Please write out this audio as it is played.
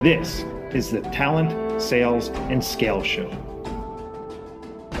This is the Talent, Sales, and Scale Show.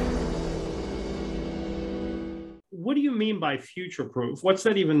 What do you mean by future-proof? What's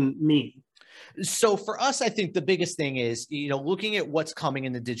that even mean? So for us, I think the biggest thing is, looking at what's coming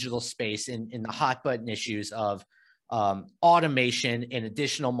in the digital space in the hot button issues of automation and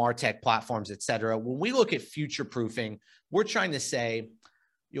additional MarTech platforms, et cetera. When we look at future proofing, we're trying to say,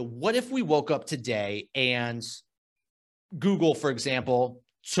 what if we woke up today and Google, for example,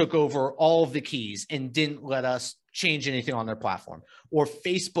 took over all of the keys and didn't let us change anything on their platform, or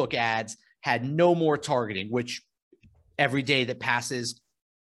Facebook ads had no more targeting, which every day that passes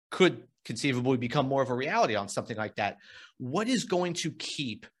could conceivably become more of a reality on something like that. What is going to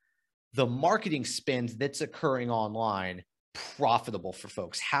keep the marketing spend that's occurring online profitable for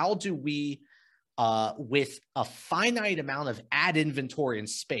folks? How do we, with a finite amount of ad inventory and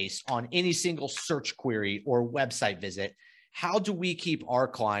space on any single search query or website visit, how do we keep our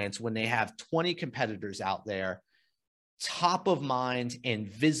clients, when they have 20 competitors out there, top of mind and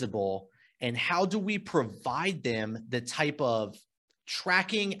visible? And how do we provide them the type of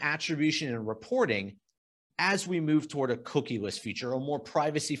tracking, attribution, and reporting as we move toward a cookieless future, a more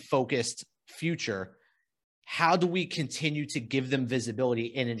privacy-focused future? How do we continue to give them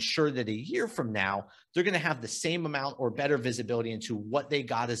visibility and ensure that a year from now, they're going to have the same amount or better visibility into what they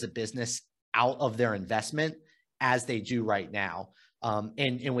got as a business out of their investment as they do right now?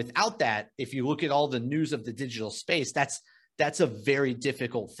 And without that, if you look at all the news of the digital space, that's a very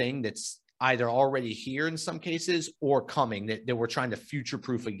difficult thing that's either already here in some cases or coming, that we're trying to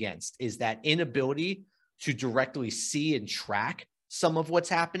future-proof against, is that inability to directly see and track some of what's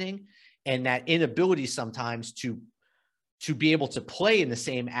happening, and that inability sometimes to be able to play in the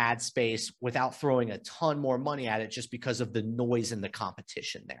same ad space without throwing a ton more money at it just because of the noise and the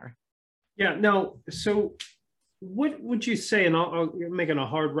competition there. Yeah, no, so what would you say, and I'm making a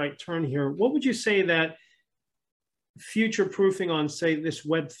hard right turn here, what would you say that future-proofing on, say, this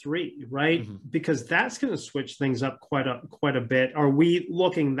Web3, right? Mm-hmm. Because that's going to switch things up quite a bit. Are we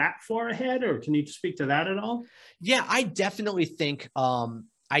looking that far ahead, or can you speak to that at all? Yeah, I definitely think that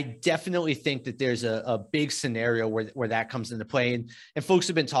there's a big scenario where that comes into play, and folks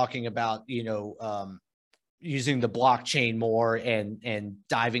have been talking about using the blockchain more and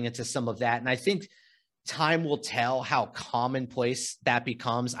diving into some of that, and I think time will tell how commonplace that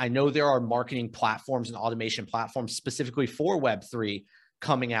becomes. I know there are marketing platforms and automation platforms specifically for Web3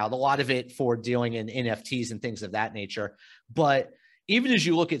 coming out, a lot of it for dealing in NFTs and things of that nature. But even as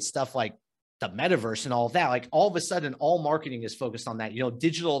you look at stuff like the metaverse and all of that, like all of a sudden, all marketing is focused on that.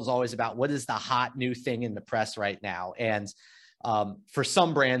 Digital is always about what is the hot new thing in the press right now. And for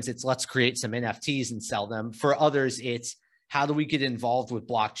some brands, it's let's create some NFTs and sell them. For others, it's how do we get involved with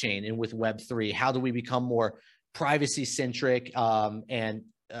blockchain and with Web3? How do we become more privacy-centric and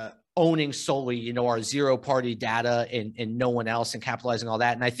owning solely, our zero-party data and no one else, and capitalizing all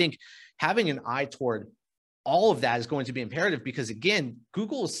that? And I think having an eye toward all of that is going to be imperative, because, again,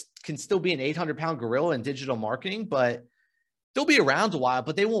 Google can still be an 800-pound gorilla in digital marketing, but they'll be around a while,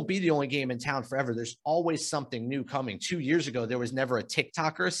 but they won't be the only game in town forever. There's always something new coming. 2 years ago, there was never a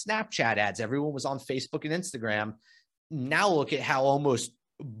TikTok or a Snapchat ads. Everyone was on Facebook and Instagram. Now look at how almost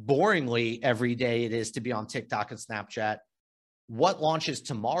boringly every day it is to be on TikTok and Snapchat. What launches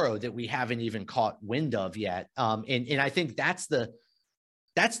tomorrow that we haven't even caught wind of yet? And I think that's the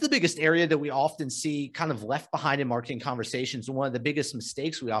biggest area that we often see kind of left behind in marketing conversations. And one of the biggest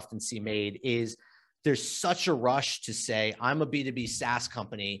mistakes we often see made is there's such a rush to say, I'm a B2B SaaS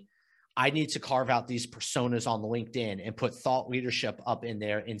company. I need to carve out these personas on LinkedIn and put thought leadership up in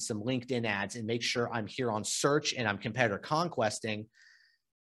there in some LinkedIn ads and make sure I'm here on search and I'm competitor conquesting,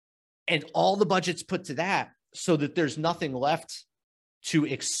 and all the budget's put to that, so that there's nothing left to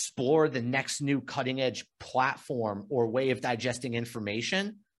explore the next new cutting edge platform or way of digesting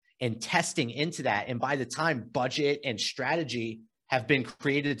information and testing into that. And by the time budget and strategy have been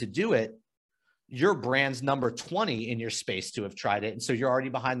created to do it, your brand's number 20 in your space to have tried it. And so you're already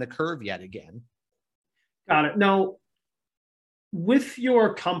behind the curve yet again. Got it. Now, with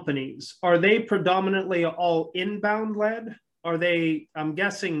your companies, are they predominantly all inbound led? Are they, I'm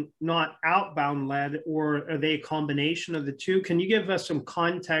guessing, not outbound led, or are they a combination of the two? Can you give us some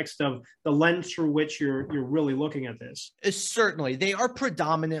context of the lens through which you're really looking at this? Certainly. They are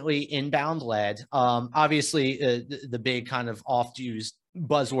predominantly inbound led. Obviously, the big kind of oft used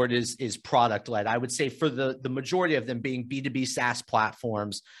buzzword is product led. I would say for the majority of them being B2B SaaS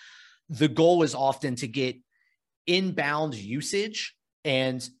platforms, the goal is often to get inbound usage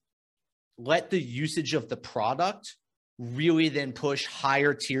and let the usage of the product really then push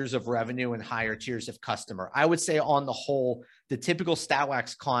higher tiers of revenue and higher tiers of customer. I would say on the whole, the typical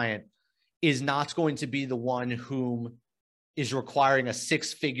StatWax client is not going to be the one whom is requiring a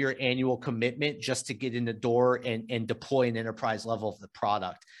 6-figure annual commitment just to get in the door and deploy an enterprise level of the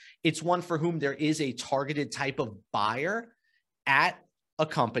product. It's one for whom there is a targeted type of buyer at a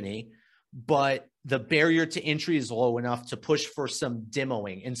company, but the barrier to entry is low enough to push for some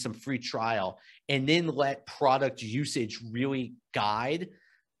demoing and some free trial, and then let product usage really guide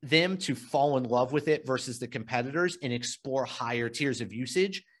them to fall in love with it versus the competitors and explore higher tiers of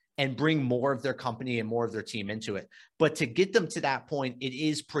usage and bring more of their company and more of their team into it. But to get them to that point, it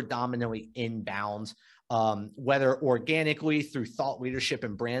is predominantly inbound, whether organically through thought leadership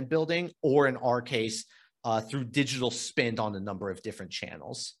and brand building, or in our case, through digital spend on a number of different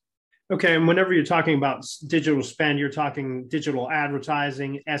channels. Okay, and whenever you're talking about digital spend, you're talking digital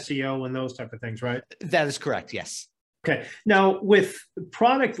advertising, SEO, and those type of things, right? That is correct, yes. Okay, now with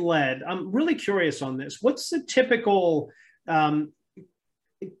product-led, I'm really curious on this. What's the typical, not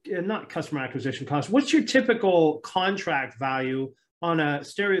customer acquisition cost, what's your typical contract value on a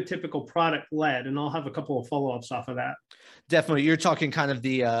stereotypical product-led? And I'll have a couple of follow-ups off of that. Definitely. You're talking kind of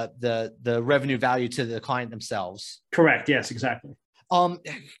the revenue value to the client themselves. Correct, yes, exactly.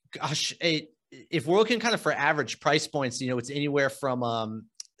 Gosh, if we're looking kind of for average price points, it's anywhere from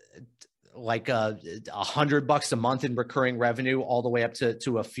like $100 a month in recurring revenue all the way up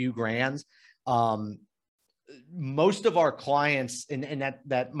to a few grand. Most of our clients, and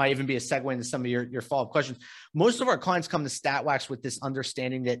that might even be a segue into some of your follow-up questions. Most of our clients come to StatWax with this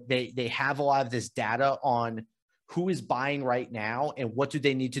understanding that they have a lot of this data on who is buying right now and what do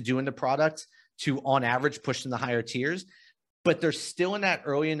they need to do in the product to, on average, push them to higher tiers. But they're still in that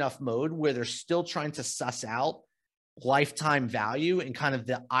early enough mode where they're still trying to suss out lifetime value and kind of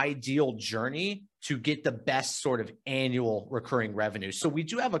the ideal journey to get the best sort of annual recurring revenue. So we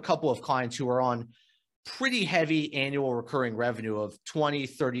do have a couple of clients who are on pretty heavy annual recurring revenue of 20,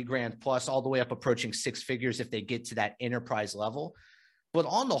 30 grand plus, all the way up approaching 6 figures if they get to that enterprise level. But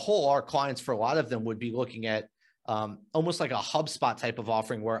on the whole, our clients, for a lot of them, would be looking at almost like a HubSpot type of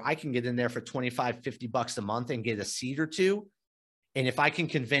offering where I can get in there for 25, $50 a month and get a seat or two. And if I can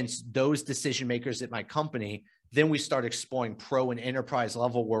convince those decision makers at my company, then we start exploring pro and enterprise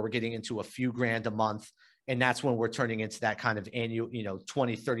level where we're getting into a few grand a month. And that's when we're turning into that kind of annual,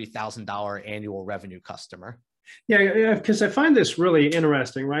 $20,000, $30,000 annual revenue customer. Yeah, because I find this really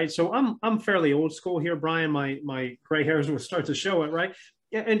interesting, right? So I'm fairly old school here, Brian. My gray hairs will start to show it, right?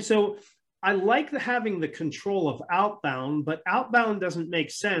 And so I like having the control of outbound, but outbound doesn't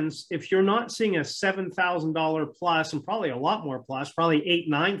make sense if you're not seeing a $7,000 plus, and probably a lot more plus, probably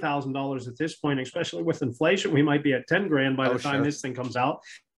 $8,000, $9,000 at this point, especially with inflation. We might be at 10 grand by the time this thing comes out.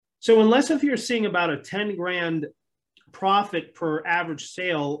 So unless if you're seeing about a 10 grand profit per average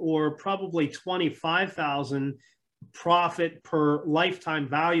sale, or probably 25,000 profit per lifetime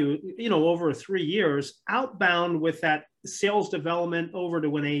value, over 3 years, outbound with that sales development over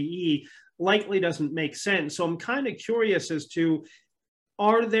to an AE likely doesn't make sense. So I'm kind of curious as to,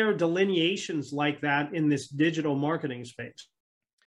 are there delineations like that in this digital marketing space?